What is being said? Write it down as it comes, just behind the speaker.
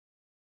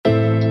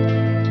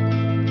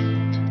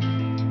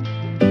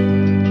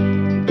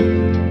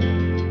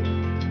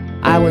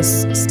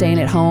was staying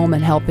at home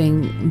and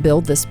helping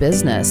build this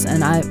business.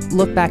 And I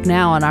look back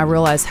now and I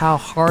realize how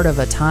hard of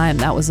a time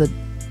that was. A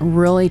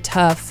really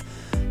tough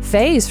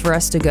phase for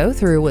us to go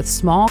through with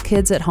small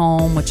kids at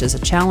home, which is a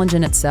challenge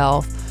in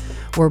itself.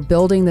 We're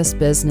building this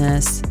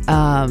business,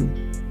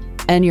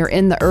 and you're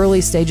in the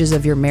early stages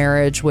of your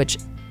marriage, which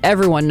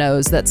everyone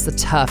knows that's the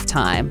tough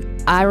time.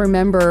 I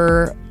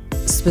remember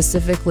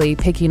specifically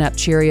picking up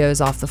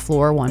Cheerios off the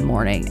floor one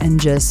morning and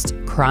just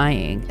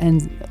crying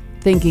and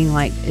thinking,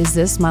 like, is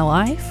this my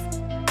life?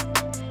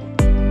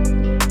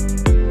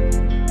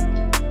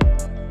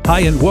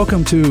 Hi, and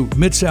welcome to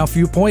Mid-South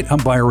Viewpoint. I'm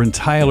Byron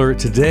Tyler.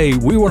 Today,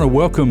 we want to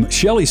welcome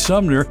Shelly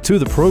Sumner to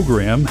the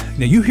program.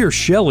 Now, you hear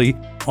Shelly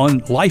on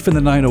Life in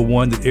the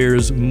 901 that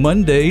airs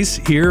Mondays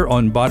here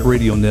on Bot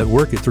Radio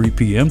Network at 3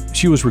 p.m.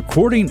 She was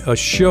recording a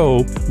show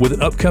with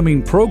an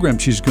upcoming program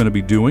she's going to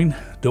be doing.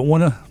 Don't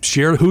want to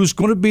share who's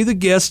going to be the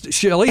guest,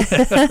 Shelly.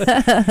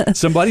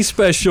 Somebody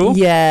special.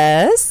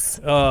 Yes.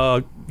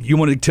 You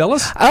want to tell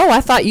us? Oh,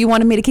 I thought you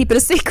wanted me to keep it a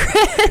secret.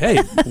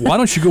 Hey, why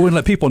don't you go and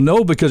let people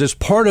know, because it's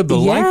part of the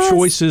Life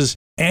Choices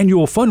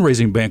annual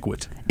fundraising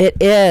banquet. It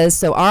is.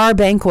 So our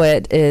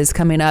banquet is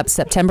coming up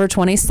September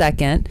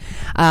 22nd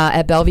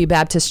at Bellevue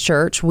Baptist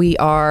Church. We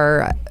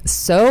are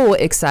so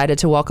excited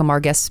to welcome our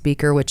guest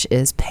speaker, which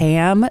is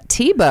Pam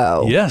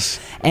Tebow. Yes.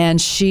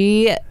 And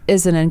she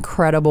is an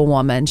incredible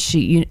woman.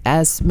 She,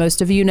 as most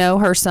of you know,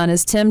 her son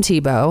is Tim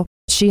Tebow.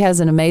 She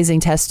has an amazing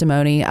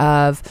testimony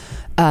of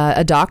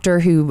a doctor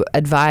who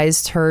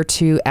advised her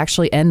to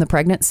actually end the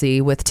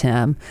pregnancy with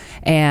Tim.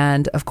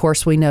 And of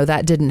course, we know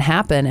that didn't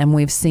happen. And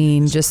we've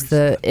seen just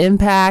the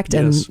impact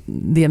and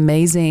the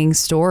amazing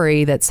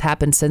story that's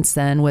happened since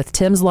then with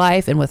Tim's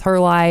life and with her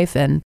life.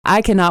 And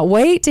I cannot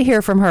wait to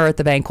hear from her at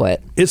the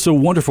banquet. It's a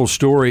wonderful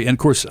story. And of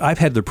course, I've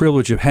had the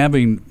privilege of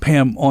having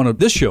Pam on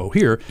this show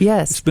here.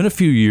 Yes. It's been a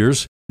few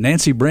years.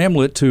 Nancy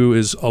Bramlett, who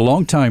is a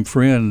longtime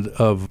friend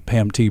of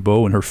Pam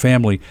Tebow and her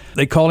family,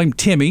 they call him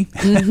Timmy.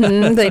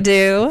 Mm-hmm, they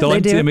do. Call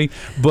him Timmy.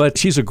 But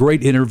she's a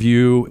great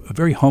interview, a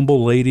very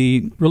humble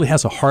lady, really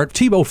has a heart.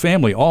 Tebow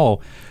family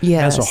all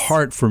has a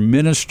heart for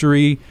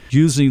ministry,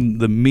 using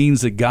the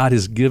means that God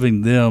is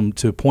giving them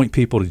to point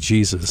people to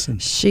Jesus.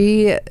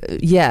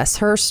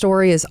 Her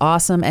story is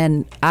awesome.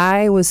 And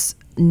I was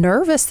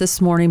nervous this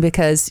morning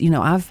because,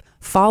 I've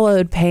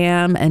followed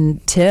Pam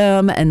and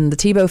Tim and the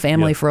Tebow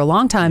family for a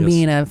long time,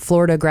 being a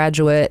Florida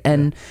graduate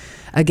and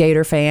a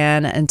Gator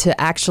fan, and to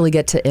actually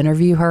get to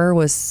interview her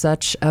was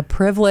such a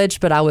privilege,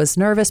 but I was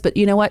nervous. But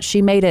you know what?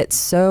 She made it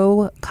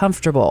so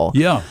comfortable.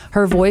 Yeah.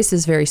 Her voice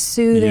is very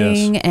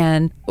soothing.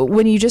 And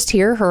when you just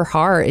hear her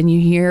heart and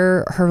you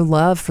hear her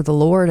love for the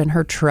Lord and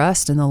her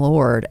trust in the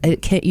Lord,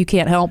 you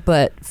can't help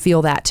but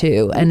feel that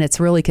too. And it's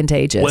really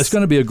contagious. Well, it's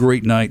going to be a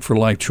great night for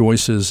Life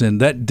Choices. And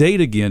that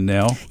date again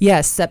now.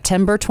 Yes,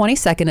 September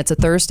 22nd. It's a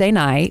Thursday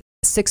night.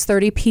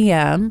 6:30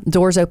 p.m.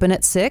 Doors open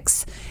at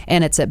 6,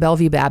 and it's at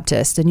Bellevue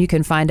Baptist. And you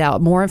can find out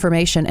more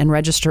information and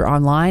register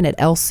online at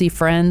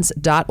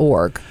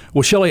lcfriends.org.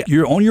 Well, Shelly,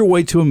 you're on your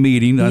way to a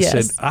meeting. I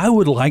said, I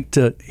would like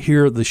to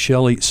hear the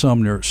Shelly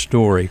Sumner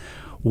story.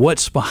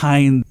 What's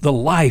behind the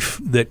life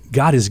that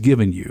God has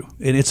given you?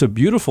 And it's a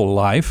beautiful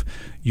life.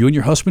 You and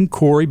your husband,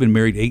 Corey, been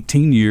married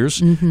 18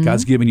 years. Mm-hmm.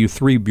 God's given you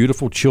 3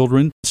 beautiful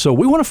children. So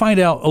we want to find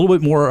out a little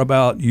bit more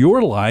about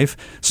your life.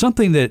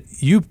 Something that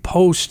you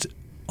post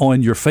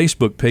on your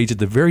Facebook page at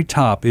the very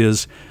top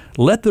is,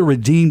 let the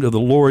redeemed of the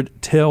Lord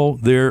tell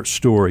their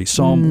story,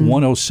 Psalm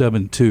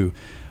 107:2.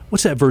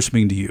 What's that verse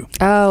mean to you?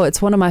 Oh,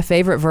 it's one of my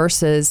favorite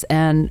verses,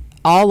 and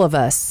all of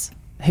us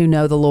who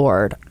know the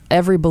Lord,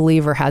 every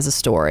believer has a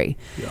story.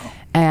 Yeah.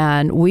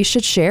 And we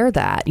should share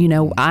that.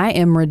 I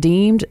am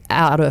redeemed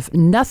out of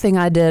nothing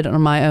I did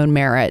on my own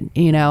merit.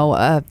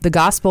 The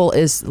gospel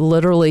is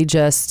literally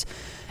just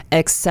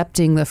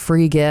accepting the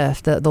free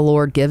gift that the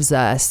Lord gives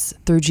us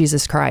through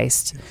Jesus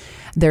Christ.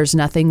 There's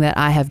nothing that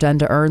I have done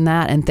to earn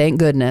that, and thank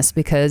goodness,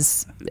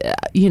 because,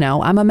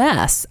 I'm a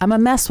mess. I'm a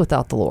mess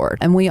without the Lord,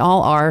 and we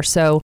all are.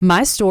 So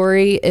my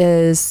story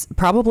is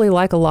probably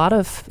like a lot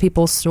of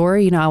people's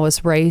story. I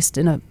was raised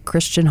in a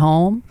Christian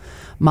home,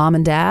 mom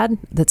and dad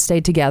that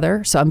stayed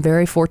together, so I'm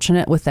very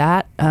fortunate with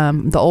that.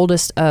 The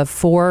oldest of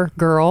 4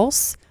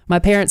 girls. My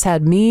parents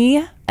had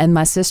me and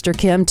my sister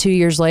Kim 2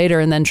 years later,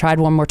 and then tried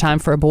one more time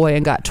for a boy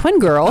and got twin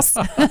girls.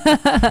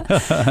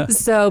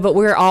 But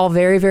we're all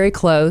very, very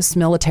close,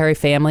 military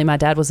family. My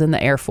dad was in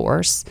the Air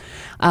Force.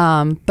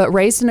 But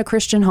raised in a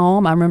Christian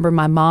home. I remember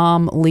my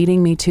mom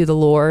leading me to the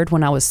Lord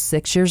when I was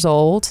 6 years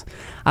old.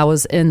 I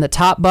was in the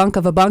top bunk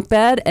of a bunk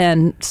bed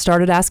and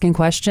started asking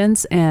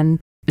questions, and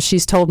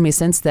she's told me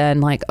since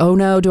then, like, oh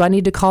no, do I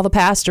need to call the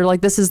pastor?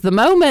 Like, this is the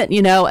moment,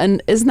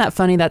 and isn't that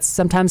funny? That's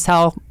sometimes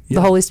how the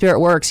Holy Spirit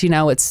works.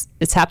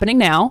 It's happening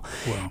now.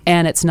 Wow.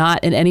 And it's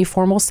not in any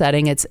formal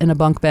setting. It's in a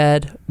bunk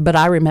bed, but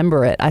I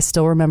remember it. I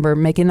still remember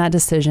making that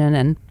decision.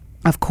 And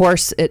of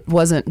course, it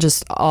wasn't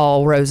just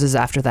all roses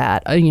after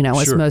that,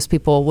 as most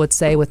people would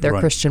say with their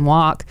Christian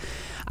walk.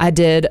 I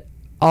did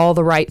all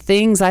the right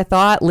things, I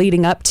thought,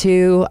 leading up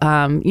to,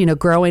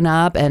 growing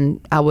up.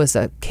 And I was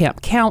a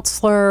camp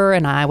counselor,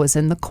 and I was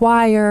in the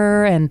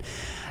choir and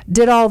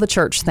did all the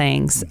church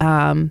things.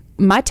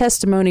 My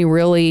testimony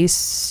really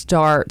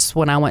starts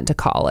when I went to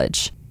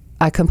college.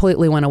 I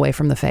completely went away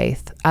from the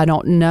faith. I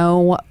don't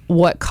know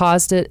what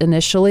caused it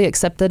initially,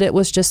 except that it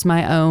was just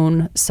my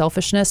own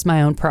selfishness,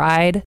 my own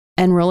pride,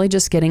 and really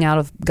just getting out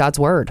of God's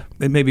word.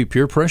 And maybe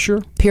peer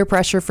pressure? Peer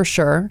pressure for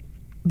sure.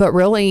 But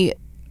really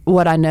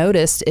what I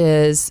noticed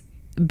is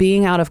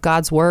being out of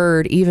God's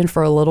word, even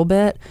for a little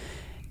bit,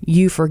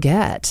 you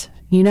forget.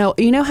 You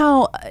know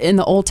how in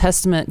the Old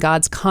Testament,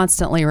 God's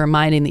constantly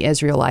reminding the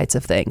Israelites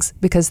of things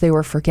because they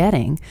were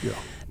forgetting. Yeah.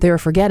 They were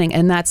forgetting.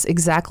 And that's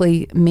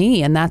exactly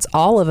me. And that's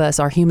all of us.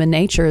 Our human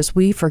nature is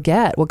we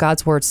forget what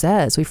God's word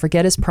says. We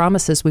forget his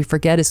promises. We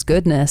forget his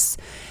goodness.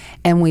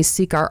 And we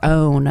seek our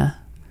own.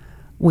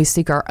 We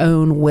seek our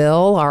own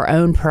will, our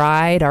own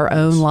pride, our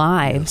own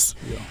lives.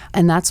 Yes. Yeah.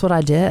 And that's what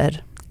I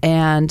did.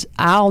 And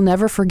I'll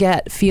never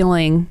forget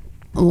feeling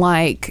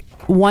like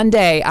one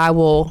day I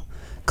will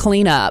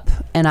clean up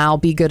and I'll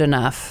be good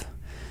enough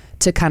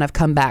to kind of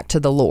come back to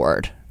the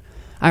Lord.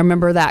 I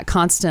remember that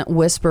constant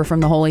whisper from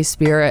the Holy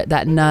Spirit,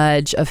 that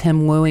nudge of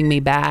him wooing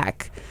me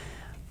back.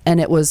 And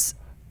it was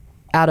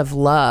out of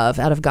love,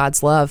 out of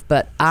God's love.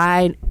 But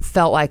I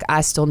felt like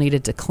I still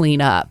needed to clean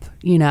up,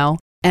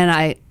 And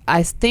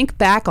I think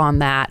back on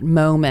that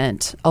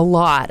moment a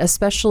lot,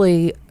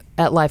 especially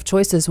at Life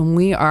Choices when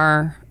we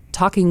are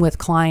talking with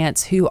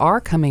clients who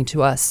are coming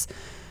to us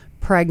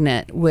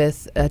pregnant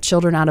with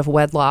children out of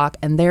wedlock,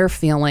 and they're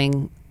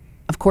feeling,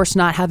 of course,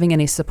 not having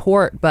any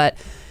support. But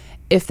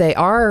if they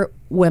are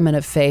women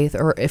of faith,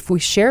 or if we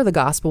share the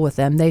gospel with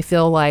them, they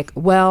feel like,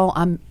 well,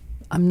 I'm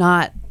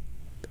not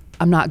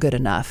good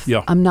enough.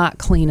 Yeah. I'm not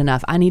clean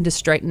enough. I need to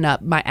straighten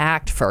up my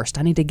act first.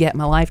 I need to get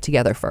my life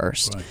together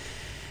first. Right.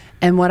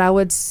 And what I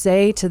would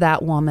say to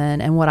that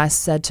woman, and what I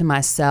said to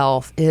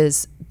myself,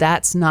 is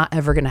that's not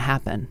ever going to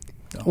happen.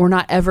 No. We're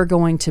not ever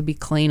going to be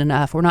clean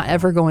enough. We're not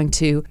ever going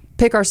to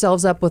pick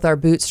ourselves up with our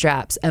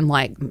bootstraps and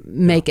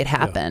make it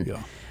happen.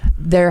 Yeah.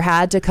 There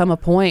had to come a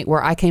point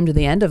where I came to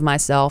the end of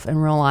myself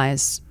and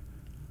realized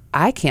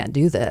I can't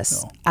do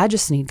this. No. I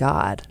just need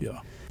God. Yeah.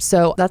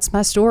 So that's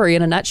my story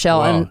in a nutshell.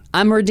 Wow. And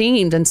I'm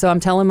redeemed, and so I'm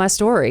telling my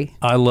story.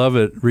 I love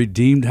it.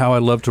 Redeemed, how I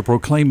love to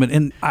proclaim it.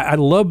 And I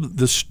love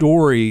the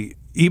story,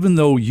 even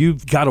though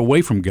you've got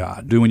away from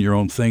God, doing your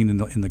own thing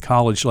in the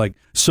college, like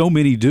so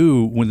many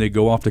do when they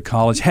go off to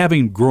college,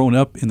 having grown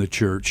up in the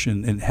church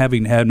and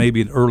having had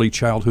maybe an early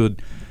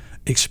childhood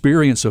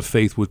experience of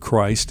faith with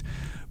Christ,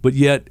 but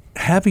yet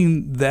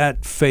having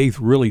that faith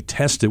really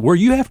tested, where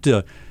you have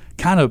to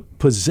kind of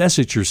possess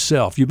it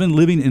yourself. You've been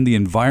living in the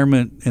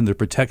environment and the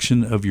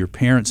protection of your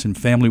parents and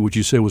family, which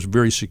you said was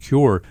very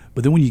secure.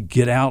 But then when you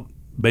get out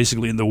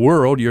basically in the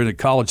world, you're in a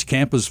college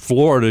campus,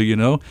 Florida,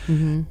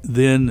 mm-hmm.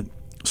 Then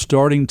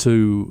starting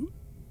to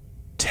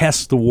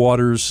test the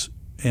waters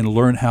and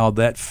learn how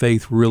that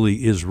faith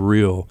really is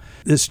real.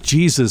 This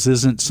Jesus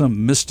isn't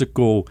some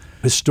mystical,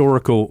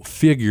 historical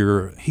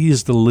figure. He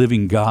is the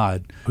living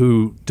God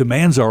who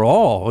demands our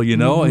all,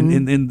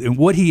 mm-hmm. and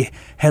what he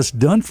has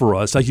done for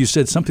us, like you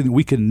said, something that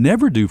we can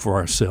never do for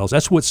ourselves.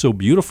 That's what's so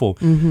beautiful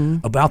mm-hmm.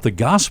 about the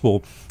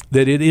gospel,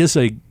 that it is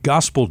a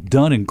gospel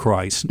done in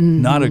Christ,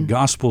 mm-hmm. not a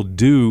gospel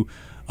due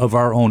of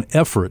our own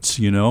efforts,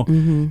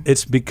 Mm-hmm.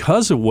 It's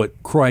because of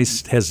what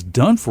Christ has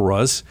done for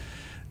us.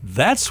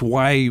 That's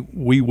why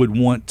we would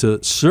want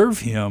to serve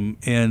him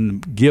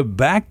and give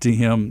back to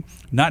him,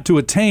 not to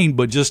attain,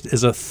 but just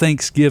as a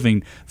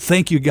thanksgiving.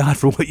 Thank you, God,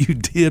 for what you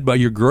did by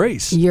your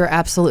grace. You're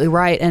absolutely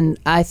right. And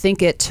I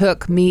think it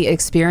took me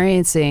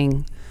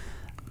experiencing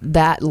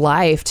that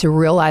life to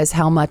realize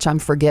how much I'm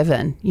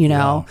forgiven,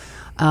 Yeah.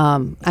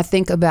 I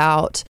think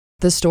about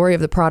the story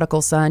of the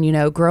prodigal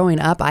son.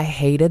 Growing up, I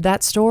hated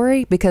that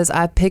story because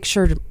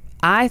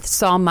I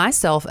saw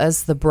myself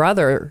as the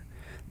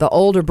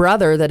older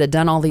brother that had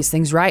done all these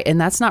things right. And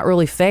that's not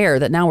really fair,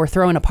 that now we're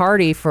throwing a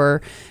party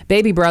for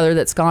baby brother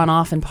that's gone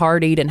off and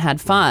partied and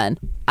had fun.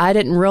 I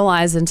didn't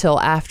realize until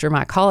after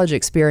my college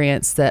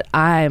experience that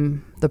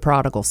I'm the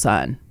prodigal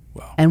son.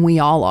 Wow. And we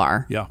all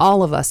are. Yeah.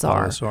 All of us are.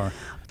 All of us are.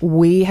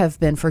 We have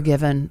been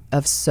forgiven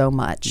of so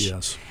much.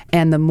 Yes.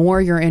 And the more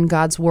you're in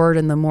God's word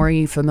and the more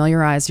you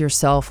familiarize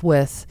yourself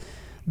with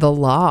the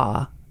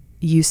law,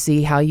 you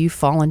see how you've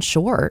fallen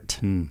short.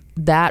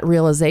 That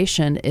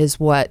realization is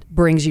what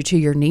brings you to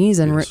your knees.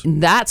 And yes.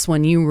 That's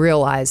when you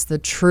realize the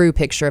true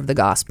picture of the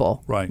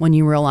gospel. Right. When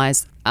you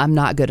realize I'm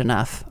not good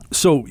enough.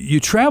 So you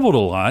traveled a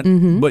lot,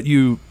 mm-hmm. but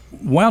you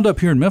wound up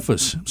here in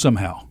Memphis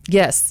somehow.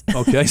 Yes.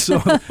 Okay. So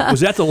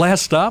was that the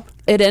last stop?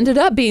 It ended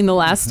up being the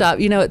last stop.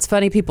 It's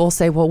funny. People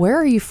say, well, where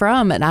are you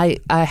from? And I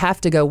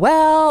have to go,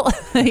 well,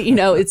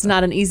 it's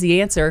not an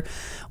easy answer.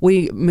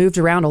 We moved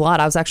around a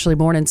lot. I was actually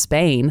born in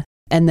Spain.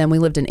 And then we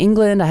lived in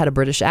England. I had a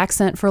British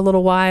accent for a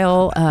little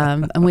while.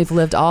 And we've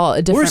lived all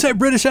different... Where's that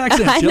British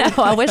accent? I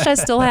know. I wish I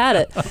still had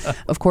it.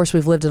 Of course,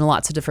 we've lived in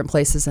lots of different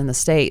places in the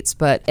States,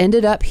 but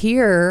ended up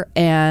here,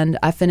 and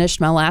I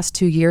finished my last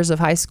 2 years of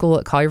high school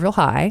at Collierville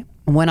High.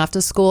 went off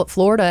to school at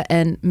Florida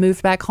and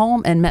moved back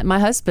home and met my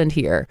husband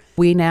here.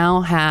 We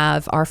now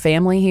have our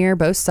family here,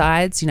 both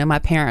sides. My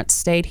parents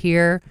stayed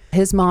here.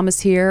 His mom is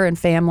here and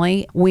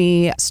family.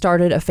 We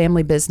started a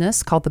family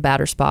business called the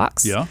Batter's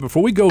Box. Yeah.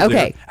 Before we go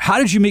there, how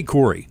did you meet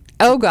Corey?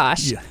 Oh,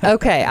 gosh. Yeah.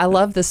 Okay. I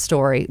love this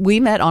story. We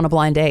met on a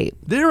blind date.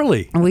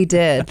 Literally. We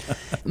did.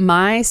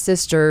 My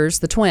sisters,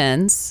 the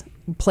twins,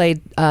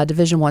 played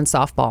Division I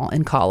softball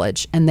in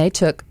college, and they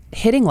took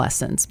hitting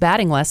lessons,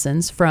 batting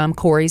lessons from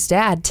Corey's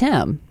dad,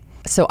 Tim.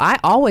 So I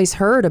always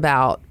heard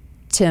about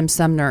Tim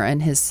Sumner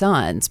and his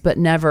sons, but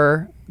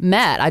never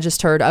met. I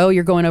just heard, oh,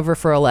 you're going over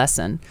for a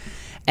lesson.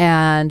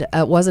 And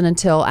it wasn't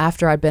until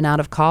after I'd been out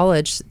of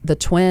college, the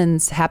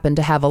twins happened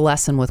to have a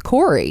lesson with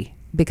Corey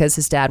because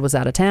his dad was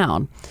out of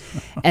town.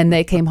 And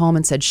they came home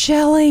and said,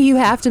 Shelly, you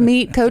have to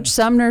meet Coach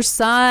Sumner's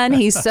son.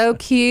 He's so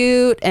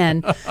cute.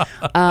 And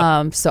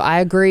so I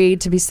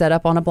agreed to be set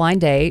up on a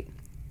blind date.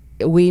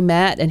 We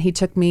met, and he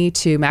took me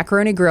to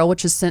Macaroni Grill,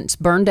 which has since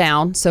burned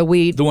down. So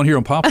the one here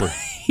in Poplar.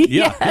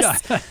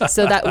 Yes. Yeah.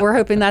 So that we're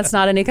hoping that's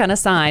not any kind of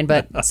sign,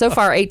 but so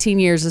far 18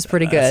 years is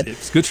pretty good.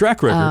 It's a good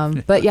track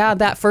record. But yeah,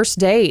 that first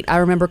date, I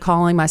remember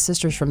calling my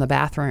sisters from the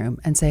bathroom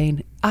and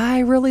saying, I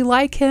really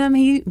like him.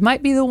 He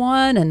might be the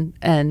one.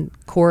 And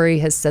Corey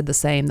has said the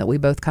same, that we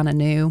both kind of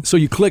knew. So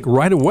you clicked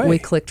right away. We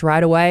clicked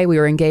right away. We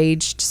were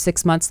engaged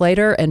 6 months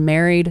later and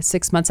married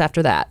 6 months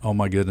after that. Oh,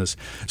 my goodness.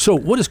 So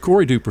what does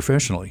Corey do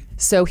professionally?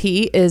 So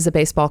he is a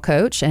baseball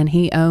coach, and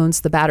he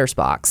owns the Batter's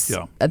Box.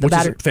 Yeah. Which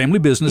is a family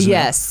business.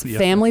 Yes,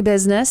 family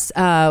business.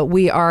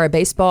 We are a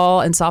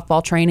baseball and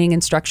softball training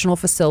instructional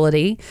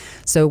facility.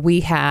 So we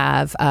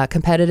have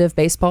competitive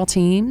baseball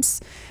teams.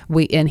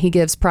 And he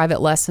gives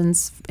private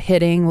lessons,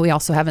 hitting. We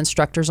also have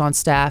instructors on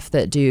staff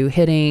that do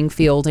hitting,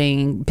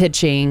 fielding,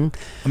 pitching.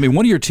 I mean,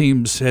 one of your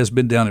teams has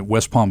been down at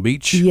West Palm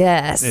Beach.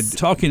 Yes. And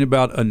talking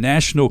about a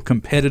national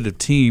competitive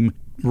team,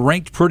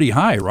 ranked pretty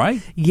high,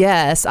 right?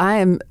 Yes, I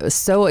am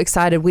so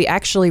excited. We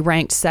actually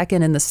ranked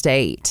second in the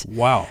state.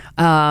 Wow.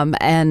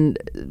 And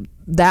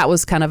that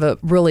was kind of a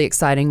really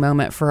exciting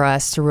moment for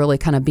us to really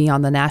kind of be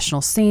on the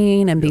national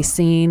scene and be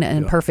seen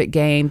in Perfect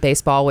Game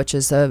baseball, which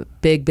is a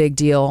big, big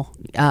deal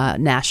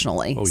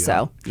nationally. Oh, yeah.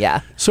 So,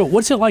 yeah. So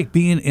what's it like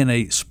being in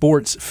a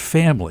sports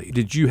family?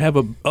 Did you have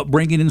a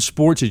upbringing in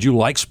sports? Did you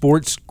like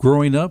sports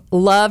growing up?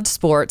 Loved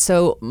sports.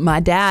 So my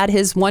dad,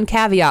 his one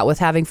caveat with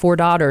having 4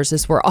 daughters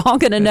is we're all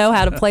going to know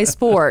how to play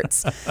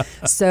sports.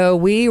 So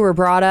we were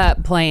brought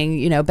up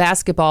playing,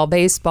 basketball,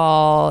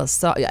 baseball,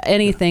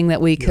 anything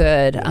that we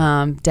could.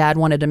 Dad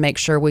wanted to make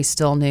sure we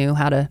still knew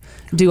how to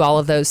do all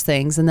of those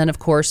things. And then, of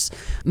course,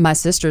 my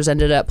sisters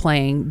ended up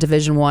playing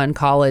Division I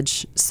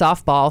college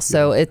softball.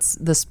 So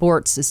the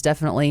sports is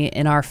definitely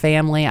in our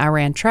family. I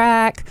ran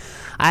track.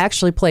 I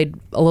actually played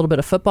a little bit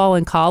of football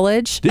in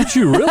college. Did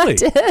you really? I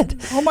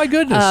did. Oh, my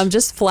goodness.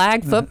 Just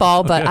flag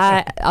football, but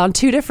I on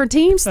 2 different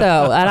teams,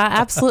 though, and I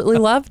absolutely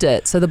loved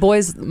it. So the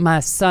boys, my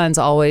sons,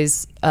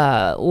 always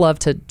love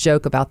to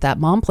joke about that.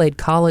 Mom played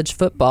college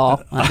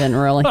football. I didn't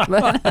really.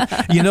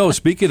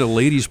 Speaking of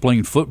ladies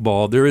playing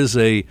football, there is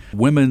a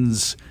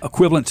women's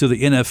equivalent to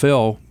the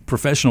NFL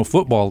professional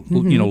football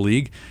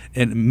league,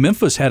 and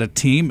Memphis had a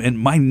team, and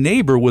my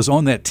neighbor was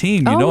on that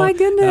team. Oh, my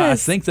goodness. I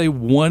think they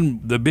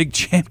won the big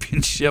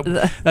championship.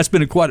 That's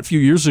been quite a few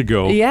years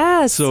ago.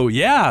 Yes. So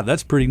yeah,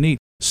 that's pretty neat.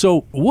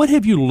 So what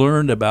have you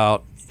learned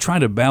about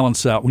trying to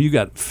balance out when you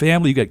got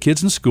family, you got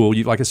kids in school?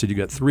 Like I said, you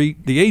got 3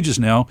 the ages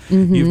now.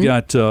 You've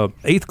got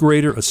 8th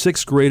grader, a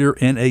 6th grader,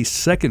 and a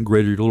 2nd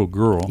grader, your little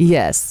girl.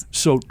 Yes.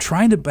 So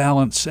trying to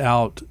balance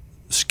out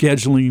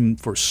scheduling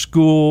for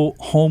school,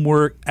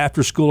 homework,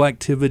 after school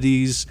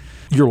activities,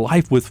 your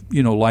life with,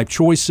 life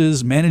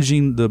choices,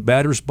 managing the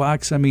Batter's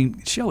Box. I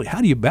mean, Shelly, how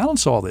do you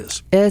balance all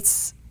this?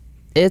 It's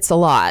a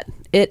lot.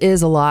 It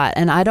is a lot.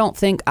 And I don't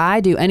think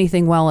I do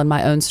anything well in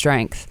my own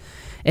strength.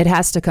 It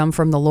has to come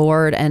from the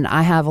Lord. And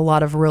I have a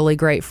lot of really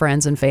great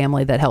friends and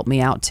family that help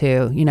me out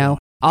too.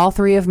 All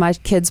 3 of my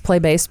kids play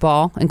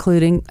baseball,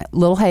 including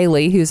little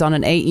Haley, who's on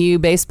an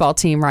 8U baseball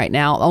team right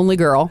now. Only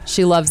girl.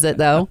 She loves it,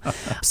 though.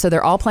 So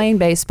they're all playing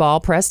baseball.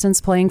 Preston's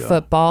playing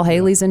football.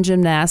 Haley's in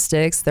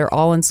gymnastics. They're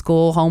all in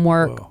school,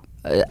 homework.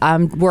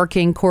 I'm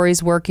working.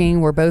 Corey's working.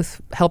 We're both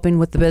helping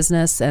with the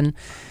business. And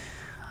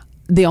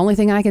the only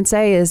thing I can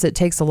say is it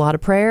takes a lot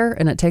of prayer,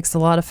 and it takes a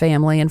lot of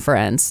family and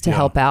friends to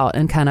help out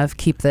and kind of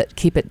keep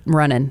it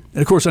running.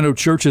 And of course, I know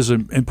church is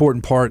an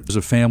important part as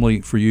a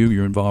family for you.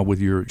 You're involved with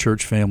your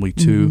church family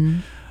too.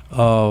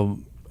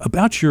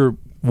 About your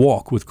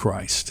walk with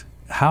Christ,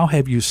 how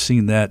have you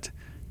seen that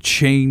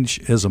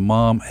change as a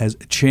mom? Has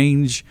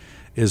change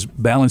as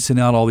balancing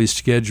out all these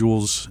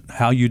schedules,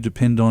 how you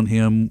depend on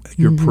Him,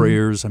 your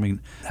prayers? I mean,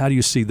 how do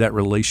you see that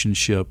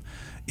relationship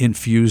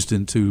infused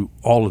into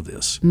all of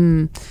this?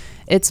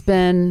 It's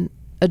been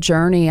a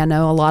journey. I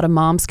know a lot of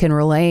moms can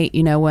relate.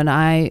 When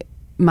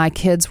my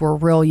kids were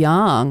real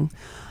young,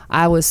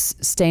 I was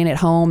staying at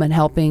home and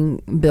helping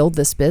build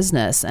this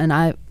business. And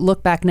I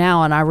look back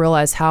now and I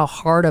realize how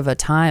hard of a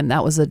time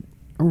that was. A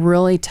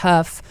really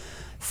tough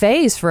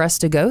phase for us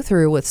to go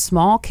through with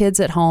small kids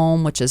at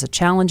home, which is a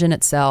challenge in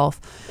itself.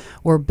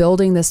 We're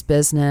building this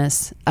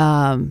business,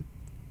 and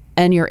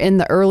you're in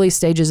the early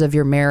stages of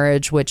your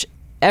marriage, which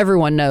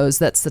everyone knows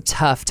that's the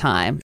tough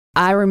time.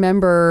 I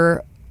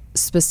remember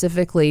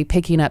specifically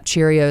picking up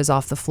Cheerios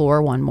off the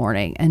floor one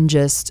morning and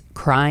just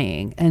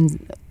crying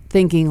and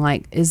thinking,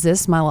 like, is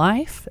this my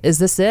life? Is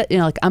this it? You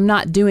know, like, I'm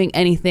not doing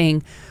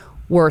anything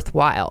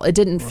worthwhile. It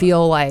didn't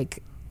feel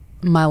like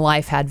my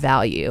life had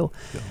value,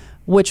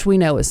 which we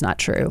know is not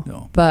true.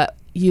 No. But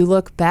you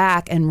look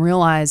back and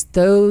realize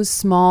those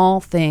small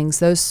things,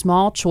 those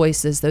small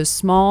choices, those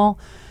small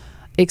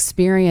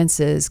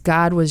experiences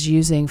God was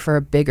using for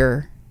a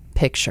bigger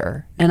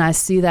picture. And I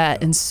see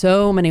that in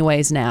so many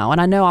ways now.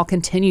 And I know I'll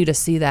continue to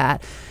see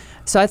that.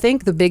 So I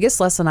think the biggest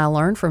lesson I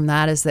learned from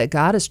that is that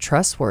God is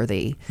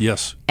trustworthy.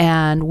 Yes.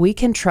 And we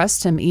can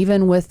trust him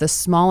even with the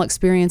small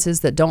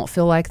experiences that don't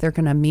feel like they're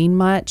going to mean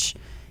much.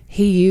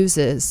 He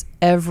uses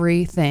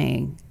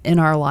everything in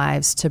our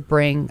lives to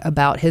bring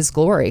about his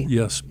glory.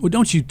 Yes. Well,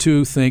 don't you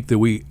too think that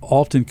we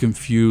often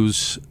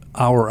confuse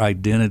our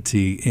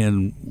identity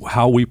in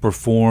how we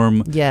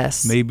perform?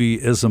 Yes.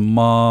 Maybe as a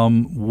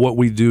mom, what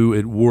we do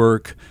at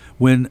work,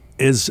 when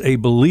as a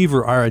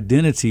believer, our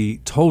identity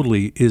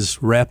totally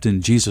is wrapped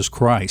in Jesus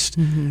Christ.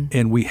 Mm-hmm.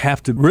 And we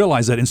have to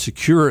realize that and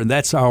secure, and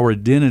that's our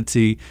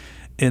identity.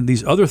 And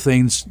these other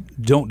things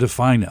don't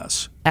define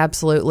us.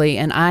 Absolutely.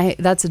 And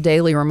that's a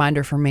daily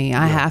reminder for me.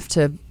 I have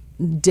to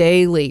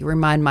daily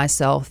remind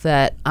myself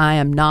that I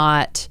am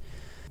not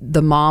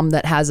the mom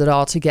that has it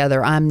all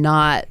together. I'm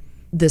not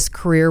this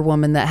career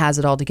woman that has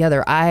it all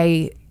together.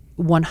 I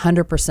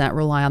 100%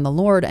 rely on the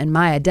Lord, and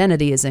my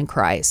identity is in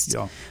Christ.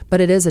 Yeah.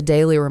 But it is a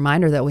daily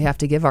reminder that we have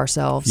to give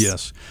ourselves.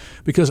 Yes,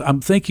 because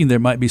I'm thinking there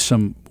might be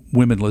some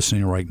women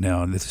listening right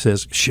now, and it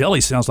says,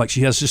 Shelley sounds like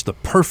she has just the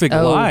perfect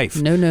life.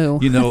 No.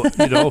 You know,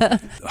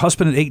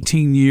 husband at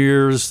 18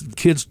 years,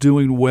 kids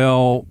doing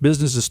well,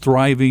 business is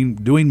thriving,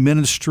 doing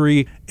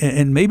ministry,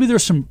 and maybe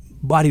there's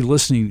somebody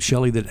listening,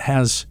 Shelley, that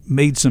has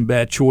made some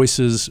bad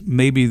choices.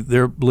 Maybe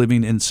they're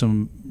living in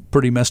some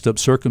pretty messed up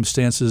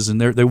circumstances,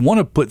 and they want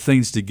to put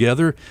things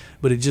together,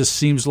 but it just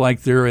seems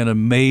like they're in a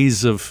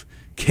maze of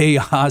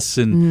chaos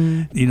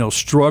and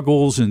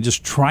struggles and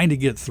just trying to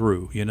get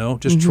through,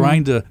 just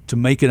trying to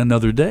make it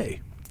another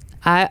day.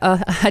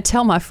 I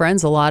tell my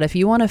friends a lot, if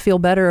you want to feel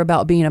better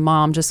about being a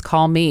mom, just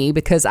call me,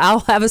 because I'll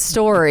have a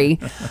story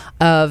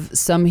of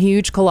some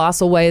huge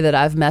colossal way that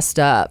I've messed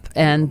up,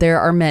 and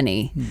there are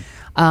many.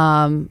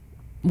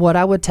 What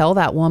I would tell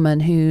that woman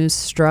who's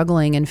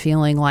struggling and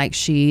feeling like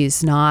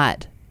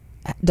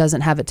doesn't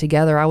have it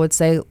together, I would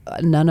say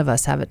none of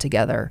us have it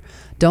together.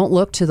 Don't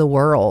look to the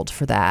world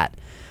for that.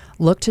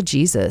 Look to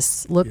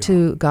Jesus. Look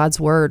to God's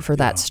word for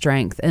that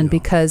strength. And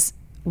because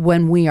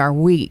when we are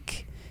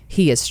weak,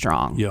 he is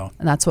strong. Yeah.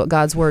 And that's what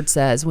God's word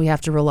says. We have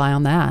to rely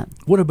on that.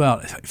 What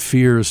about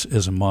fears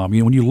as a mom?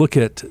 When you look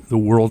at the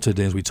world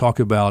today, as we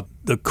talk about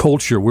the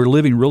culture, we're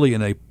living really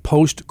in a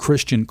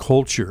post-Christian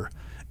culture,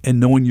 and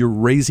knowing you're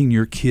raising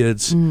your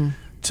kids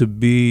to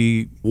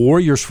be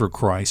warriors for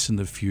Christ in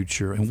the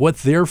future, and what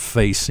they're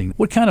facing.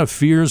 What kind of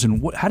fears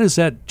and how does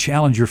that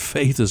challenge your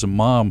faith as a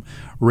mom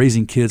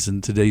raising kids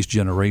in today's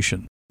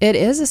generation? It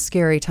is a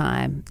scary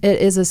time. It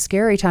is a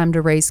scary time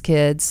to raise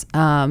kids.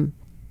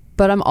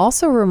 But I'm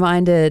also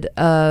reminded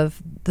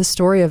of the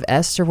story of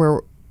Esther,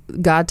 where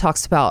God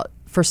talks about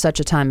for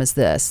such a time as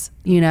this,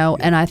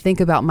 and I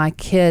think about my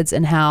kids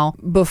and how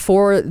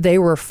before they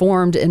were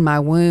formed in my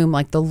womb,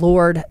 like the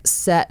Lord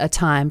set a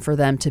time for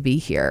them to be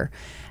here.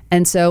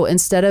 And so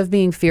instead of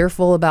being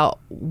fearful about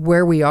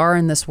where we are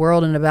in this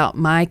world and about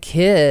my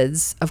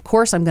kids, of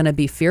course I'm going to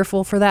be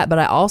fearful for that, but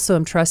I also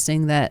am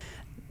trusting that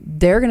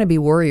they're going to be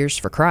warriors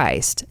for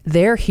Christ.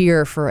 They're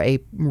here for a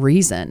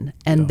reason,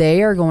 and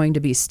they are going to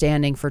be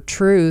standing for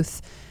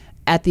truth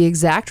at the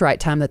exact right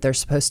time that they're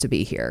supposed to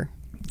be here.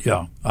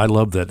 Yeah, I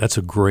love that. That's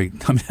a great,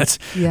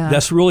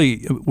 that's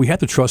really, we have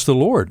to trust the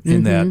Lord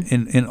in that,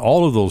 in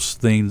all of those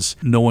things,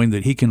 knowing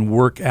that he can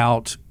work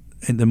out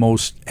in the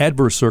most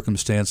adverse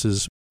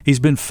circumstances. He's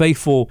been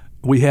faithful.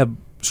 We have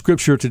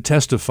Scripture to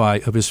testify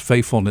of his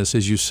faithfulness,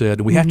 as you said.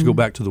 And we have to go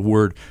back to the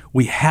Word.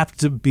 We have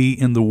to be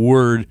in the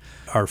Word,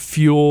 our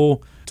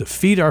fuel to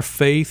feed our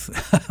faith.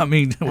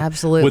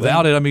 Absolutely.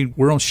 Without it,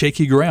 we're on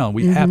shaky ground.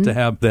 We have to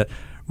have that.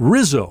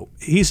 Rizzo,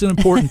 he's an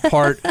important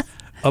part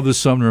of the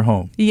Sumner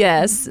home.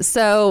 Yes.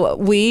 So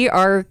we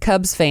are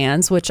Cubs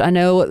fans, which I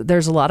know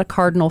there's a lot of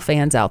Cardinal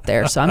fans out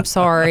there, so I'm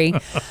sorry.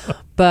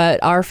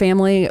 But our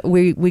family,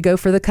 we go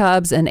for the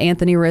Cubs, and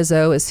Anthony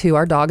Rizzo is who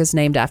our dog is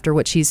named after,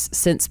 which he's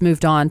since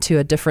moved on to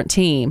a different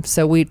team.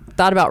 So we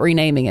thought about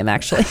renaming him,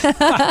 actually.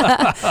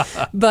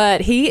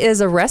 But he is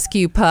a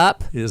rescue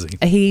pup. Is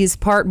he? He's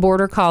part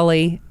Border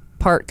Collie,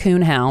 part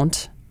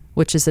Coonhound,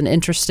 which is an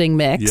interesting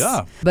mix.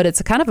 Yeah. But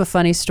it's a kind of a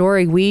funny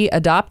story. We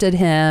adopted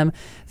him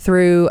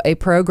through a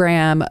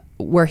program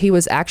where he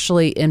was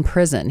actually in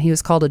prison. He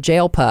was called a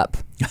jail pup.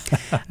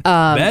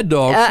 Bad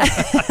dog.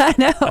 I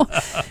know.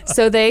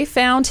 So they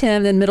found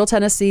him in Middle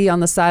Tennessee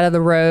on the side of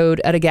the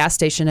road at a gas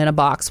station in a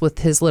box with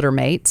his litter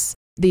mates.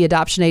 The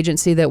adoption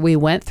agency that we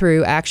went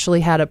through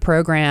actually had a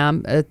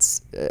program.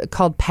 It's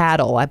called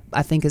Paddle,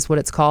 I think is what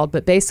it's called.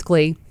 But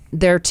basically,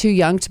 they're too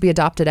young to be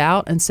adopted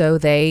out, and so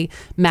they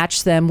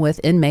match them with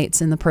inmates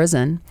in the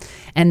prison.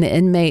 And the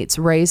inmates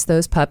raise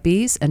those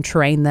puppies and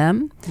train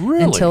them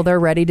until they're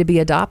ready to be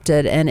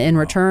adopted. And in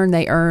return,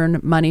 they earn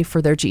money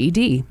for their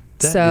GED.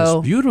 That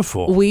is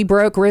beautiful. We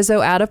broke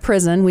Rizzo out of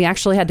prison. We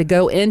actually had to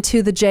go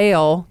into the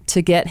jail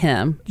to get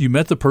him. You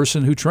met the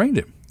person who trained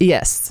him?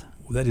 Yes.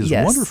 That is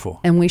wonderful.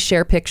 And we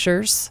share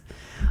pictures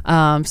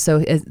so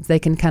they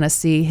can kind of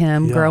see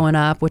him growing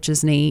up, which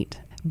is neat.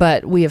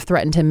 But we have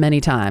threatened him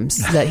many times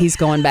that he's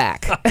going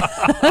back.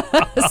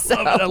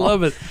 I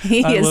love it.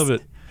 I love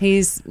it.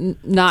 He's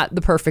not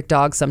the perfect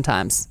dog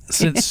sometimes.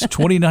 Since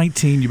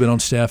 2019, you've been on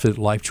staff at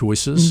Life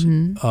Choices.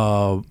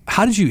 Mm-hmm.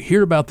 How did you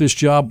hear about this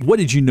job? What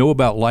did you know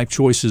about Life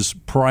Choices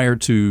prior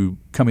to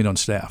coming on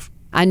staff?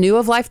 I knew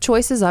of Life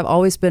Choices. I've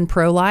always been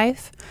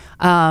pro-life,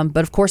 but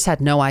of course had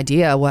no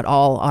idea what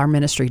all our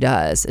ministry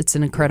does. It's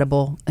an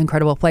incredible,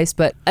 incredible place,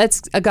 but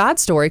it's a God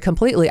story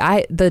completely.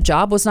 The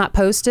job was not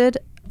posted.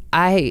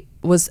 I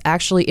was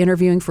actually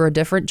interviewing for a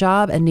different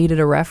job and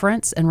needed a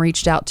reference and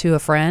reached out to a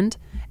friend.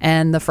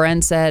 And the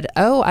friend said,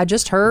 "Oh, I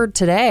just heard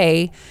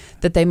today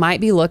that they might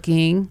be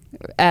looking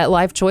at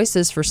Life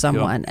Choices for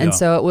someone." And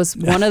so it was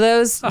one of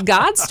those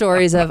God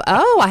stories of,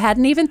 oh, I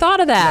hadn't even thought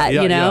of that,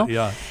 you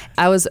know?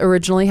 I was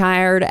originally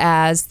hired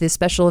as the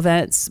special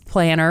events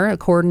planner, a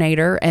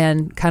coordinator,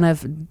 and kind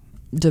of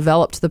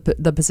developed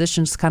the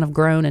position's kind of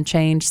grown and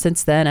changed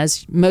since then,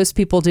 as most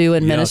people do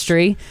in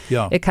ministry.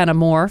 It kind of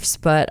morphs,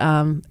 but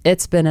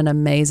it's been an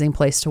amazing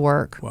place to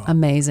work. Wow.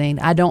 Amazing.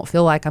 I don't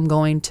feel like I'm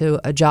going to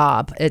a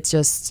job. It's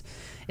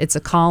a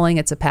calling,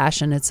 it's a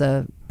passion, it's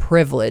a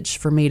privilege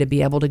for me to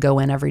be able to go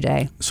in every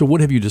day. So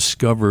what have you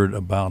discovered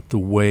about the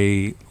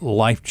way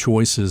Life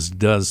Choices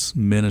does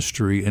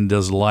ministry and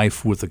does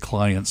life with the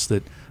clients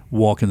that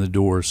walk in the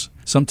doors?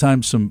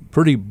 Sometimes some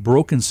pretty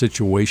broken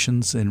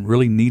situations and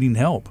really needing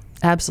help.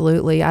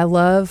 Absolutely. I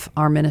love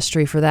our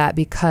ministry for that,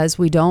 because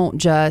we don't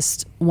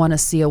just want to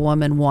see a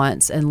woman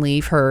once and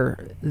leave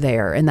her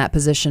there in that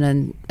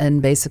position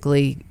and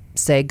basically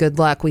say, good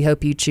luck, we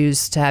hope you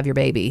choose to have your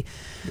baby.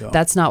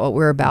 That's not what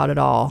we're about at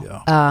all.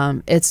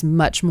 It's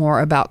much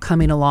more about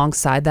coming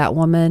alongside that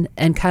woman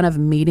and kind of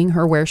meeting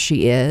her where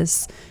she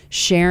is,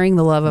 sharing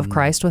the love of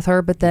Christ with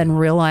her, but then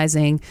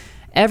realizing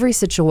every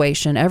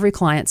situation, every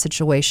client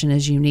situation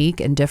is unique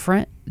and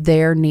different.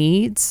 Their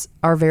needs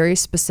are very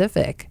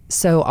specific.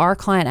 So our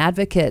client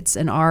advocates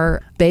and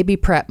our baby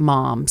prep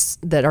moms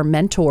that are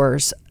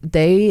mentors,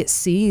 they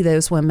see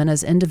those women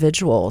as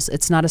individuals.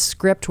 It's not a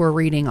script we're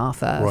reading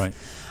off of. Right.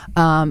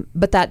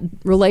 But that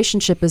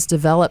relationship is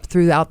developed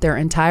throughout their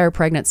entire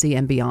pregnancy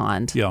and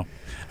beyond. Yeah.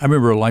 I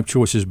remember a Life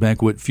Choices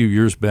banquet a few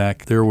years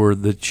back. There were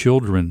the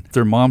children.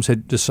 Their moms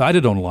had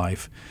decided on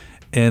life.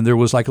 And there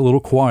was like a little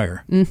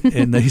choir,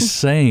 and they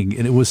sang,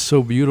 and it was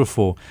so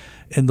beautiful.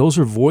 And those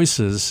are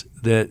voices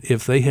that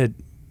if they had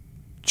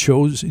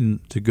chosen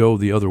to go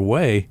the other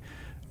way,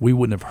 we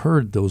wouldn't have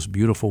heard those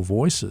beautiful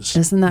voices.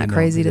 Isn't that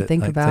crazy to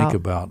think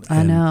about?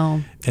 I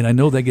know. And I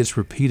know that gets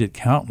repeated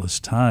countless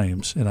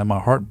times, and my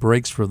heart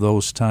breaks for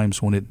those times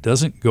when it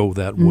doesn't go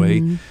that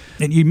way.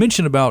 And you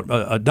mentioned about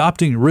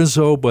adopting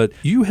Rizzo, but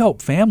you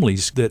help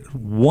families that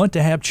want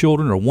to have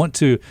children or want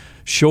to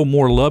show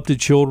more love to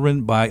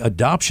children by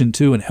adoption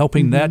too, and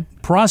helping that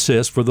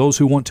process for those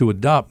who want to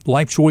adopt.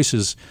 Life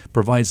Choices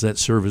provides that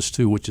service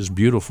too, which is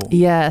beautiful.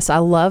 Yes, I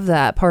love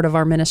that part of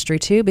our ministry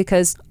too,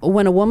 because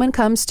when a woman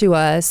comes to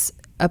us,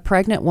 a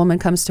pregnant woman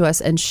comes to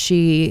us, and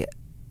she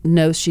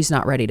knows she's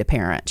not ready to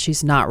parent.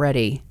 She's not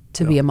ready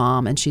to be a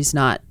mom, and she's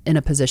not in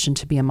a position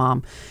to be a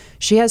mom.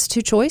 She has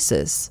two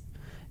choices.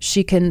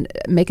 She can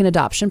make an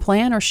adoption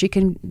plan, or she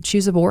can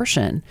choose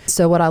abortion.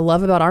 So what I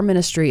love about our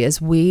ministry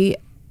is we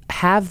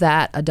have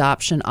that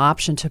adoption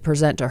option to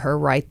present to her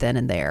right then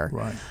and there.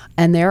 Right.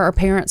 And there are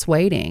parents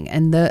waiting,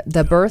 and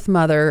the birth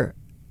mother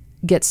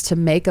gets to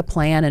make a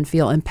plan and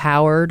feel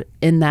empowered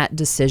in that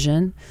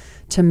decision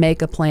to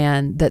make a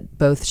plan that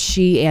both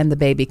she and the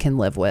baby can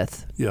live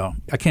with. Yeah.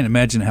 I can't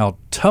imagine how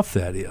tough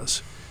that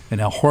is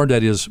and how hard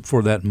that is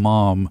for that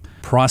mom,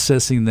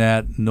 processing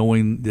that,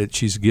 knowing that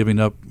she's giving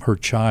up her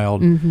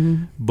child.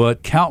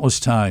 But countless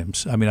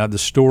times, I mean, the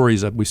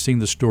stories, we've seen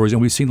the stories,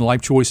 and we've seen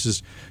Life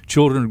Choices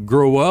children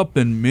grow up,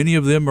 and many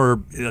of them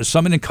are,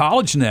 some in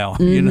college now,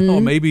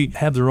 maybe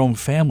have their own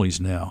families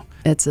now.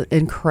 It's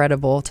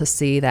incredible to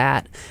see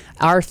that.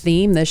 Our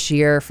theme this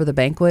year for the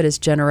banquet is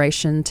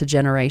generation to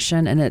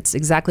generation, and it's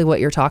exactly what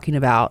you're talking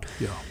about.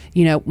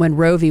 When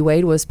Roe v.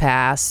 Wade was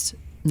passed,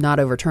 not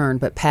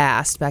overturned, but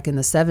passed back in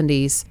the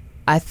 70s,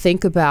 I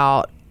think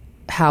about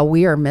how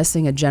we are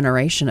missing a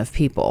generation of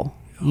people.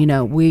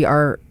 We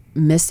are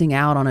missing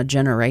out on a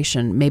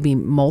generation, maybe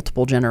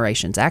multiple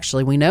generations.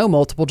 Actually, we know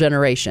multiple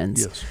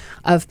generations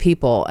of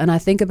people. And I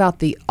think about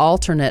the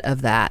alternate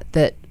of that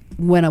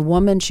when a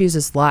woman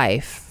chooses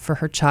life for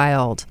her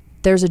child,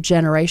 there's a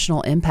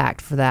generational impact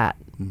for that.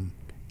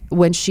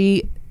 When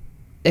she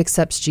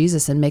accepts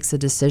Jesus and makes a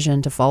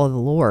decision to follow the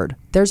Lord.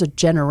 There's a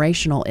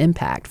generational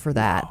impact for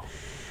that. Wow.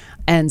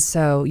 And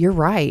so you're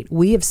right.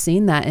 We have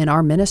seen that in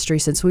our ministry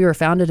since we were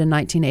founded in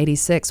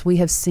 1986. We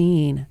have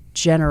seen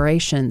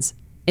generations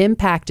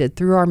impacted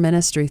through our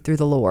ministry through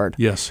the Lord.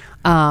 Yes.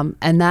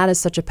 And that is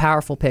such a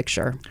powerful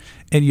picture.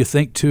 And you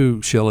think,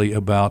 too, Shelley,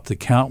 about the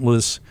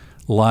countless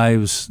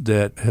lives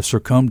that have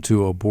succumbed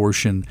to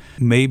abortion.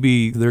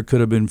 Maybe there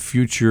could have been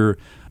future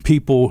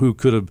people who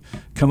could have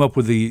come up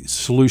with the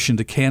solution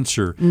to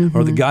cancer,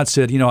 or that God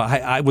said,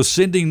 I was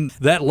sending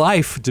that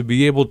life to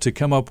be able to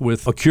come up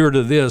with a cure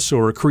to this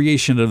or a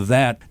creation of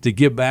that to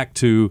give back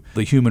to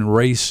the human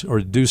race or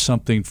to do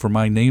something for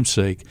my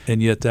namesake,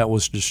 and yet that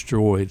was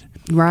destroyed.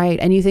 Right.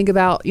 And you think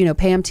about,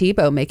 Pam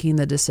Tebow making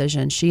the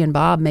decision, she and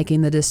Bob making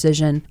the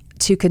decision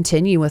to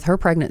continue with her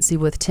pregnancy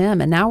with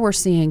Tim. And now we're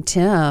seeing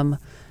Tim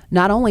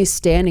not only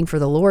standing for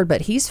the Lord,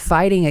 but he's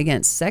fighting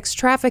against sex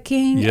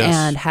trafficking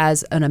and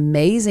has an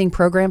amazing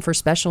program for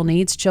special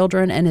needs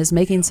children and is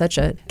making such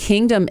a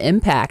kingdom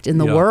impact in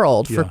the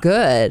world for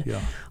good.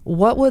 Yeah.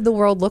 What would the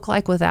world look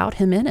like without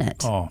him in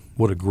it? Oh,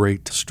 what a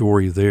great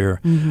story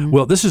there.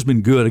 Well, this has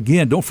been good.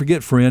 Again, don't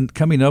forget, friend,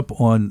 coming up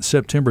on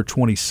September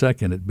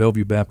 22nd at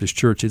Bellevue Baptist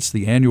Church, it's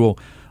the annual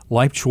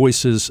Life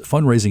Choices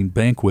fundraising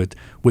banquet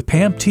with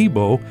Pam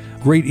Tebow.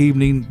 Great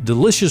evening,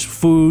 delicious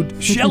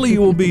food. Shelley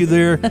will be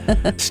there.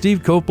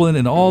 Steve Copeland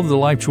and all the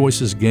Life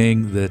Choices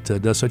gang that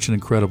does such an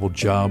incredible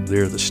job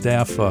there. The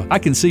staff, I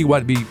can see why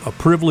it'd be a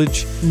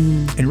privilege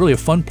and really a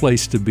fun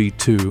place to be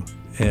too.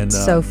 And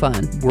so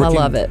fun. I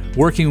love it.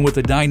 Working with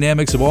the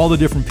dynamics of all the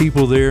different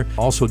people there,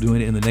 also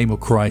doing it in the name of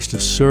Christ to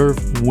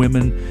serve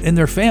women and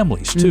their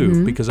families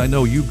too, because I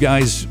know you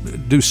guys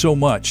do so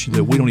much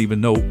that we don't even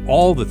know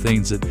all the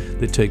things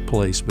that take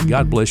place. But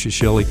God bless you,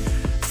 Shelley.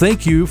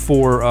 Thank you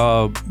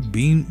for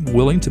being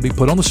willing to be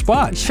put on the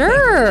spot.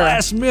 Sure.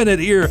 Last minute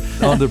here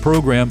on the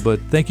program, but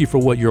thank you for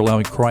what you're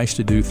allowing Christ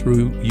to do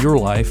through your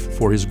life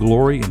for His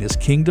glory and His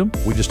kingdom.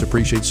 We just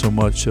appreciate so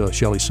much,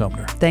 Shelley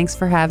Sumner. Thanks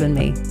for having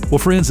me. Well,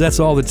 friends,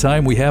 that's all the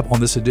time we have on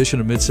this edition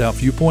of Mid-South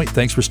Viewpoint.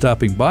 Thanks for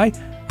stopping by.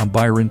 I'm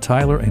Byron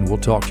Tyler, and we'll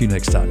talk to you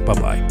next time.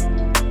 Bye-bye.